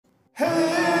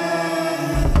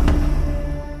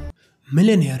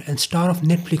Millionaire and star of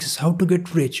Netflix's How to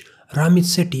Get Rich, Ramith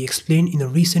Sethi explained in a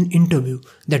recent interview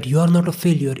that you are not a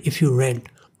failure if you rent.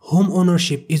 Home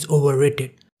ownership is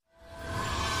overrated.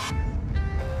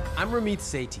 I'm Ramith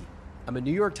Sethi. I'm a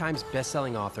New York Times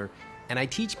bestselling author, and I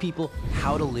teach people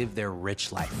how to live their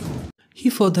rich life. He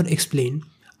further explained,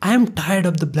 I am tired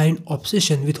of the blind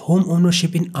obsession with home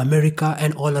ownership in America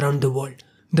and all around the world.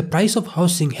 The price of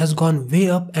housing has gone way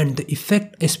up, and the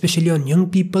effect, especially on young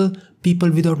people,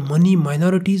 people without money,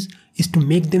 minorities, is to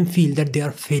make them feel that they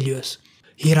are failures.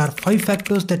 Here are 5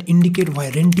 factors that indicate why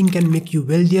renting can make you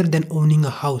wealthier than owning a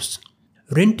house.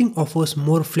 Renting offers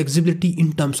more flexibility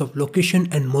in terms of location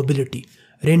and mobility.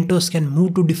 Renters can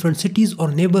move to different cities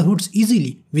or neighborhoods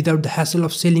easily without the hassle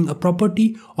of selling a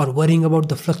property or worrying about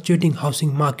the fluctuating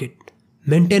housing market.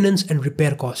 Maintenance and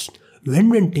repair costs.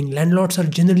 When renting, landlords are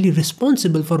generally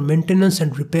responsible for maintenance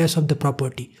and repairs of the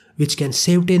property, which can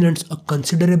save tenants a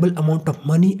considerable amount of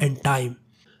money and time.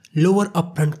 Lower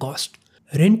upfront cost.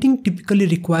 Renting typically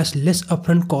requires less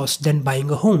upfront costs than buying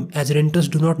a home, as renters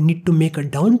do not need to make a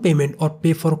down payment or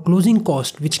pay for closing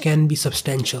costs, which can be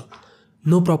substantial.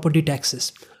 No property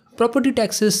taxes. Property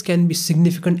taxes can be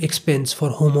significant expense for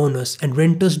homeowners, and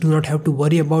renters do not have to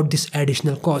worry about this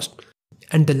additional cost.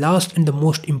 And the last and the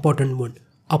most important one,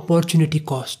 opportunity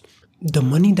cost. The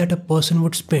money that a person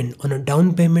would spend on a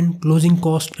down payment, closing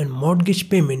cost, and mortgage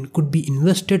payment could be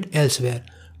invested elsewhere,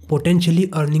 potentially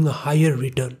earning a higher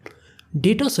return.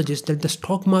 Data suggests that the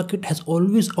stock market has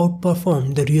always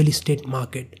outperformed the real estate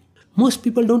market. Most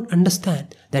people don't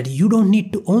understand that you don't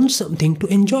need to own something to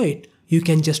enjoy it. You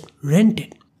can just rent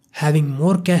it. Having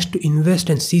more cash to invest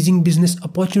and seizing business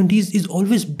opportunities is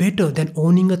always better than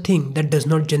owning a thing that does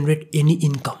not generate any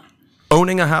income.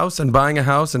 Owning a house and buying a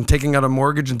house and taking out a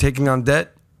mortgage and taking on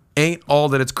debt ain't all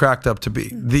that it's cracked up to be.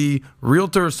 The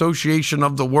Realtor Association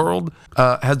of the world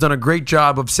has done a great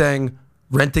job of saying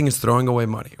renting is throwing away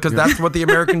money, because that's what the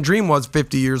American dream was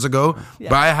 50 years ago. Yeah.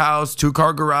 Buy a house,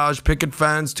 2-car garage, picket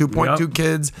fence, 2.2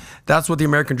 kids. That's what the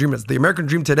American dream is. The American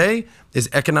dream today is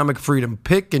economic freedom.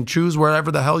 Pick and choose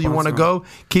wherever the hell you want to go.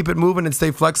 Keep it moving and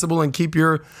stay flexible and keep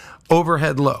your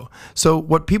overhead low. So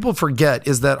what people forget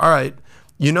is that, all right,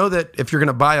 you know that if you're going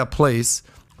to buy a place,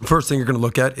 first thing you're going to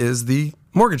look at is the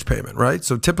mortgage payment, right?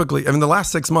 So typically, I mean, the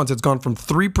last 6 months, it's gone from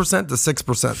 3% to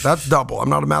 6%. That's double. I'm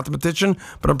not a mathematician,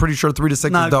 but I'm pretty sure 3 to 6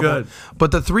 is double. Good.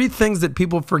 But the 3 things that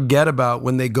people forget about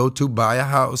when they go to buy a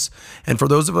house, and for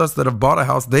those of us that have bought a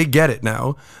house, they get it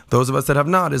now. Those of us that have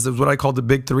not is what I call the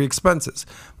big 3 expenses.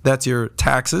 That's your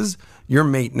taxes, your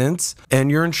maintenance,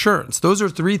 and your insurance. Those are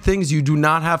 3 things you do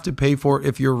not have to pay for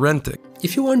if you're renting.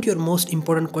 If you want your most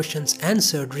important questions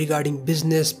answered regarding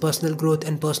business, personal growth,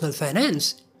 and personal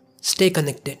finance, stay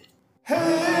connected.